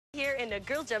in the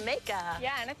Girl Jamaica.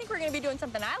 Yeah, and I think we're going to be doing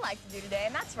something I like to do today,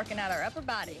 and that's working out our upper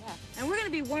body. Yeah. And we're going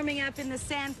to be warming up in the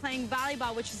sand playing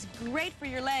volleyball, which is great for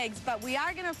your legs, but we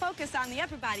are going to focus on the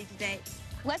upper body today.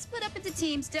 Let's split up into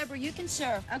teams. Deborah, you can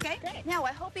serve. Okay? Great. Now,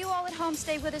 I hope you all at home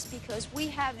stay with us because we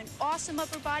have an awesome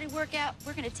upper body workout.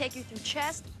 We're going to take you through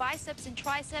chest, biceps, and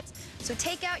triceps. So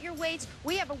take out your weights.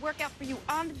 We have a workout for you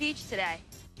on the beach today.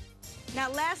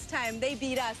 Now, last time they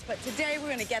beat us, but today we're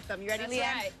going to get them. You ready, That's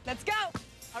Leann? right. Let's go.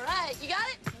 All right, you got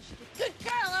it? Good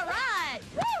girl, all right.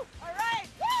 Woo! All right.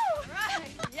 Woo! All right,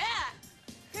 yeah.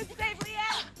 Good save,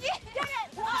 Leann. Yeah. Get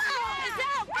it. Oh, it's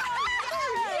out.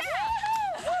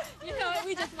 You know what?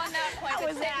 We just won that point. How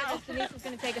was that? Denise was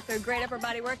going to take us through a great upper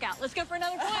body workout. Let's go for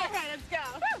another point. All right, let's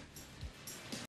go. Woo!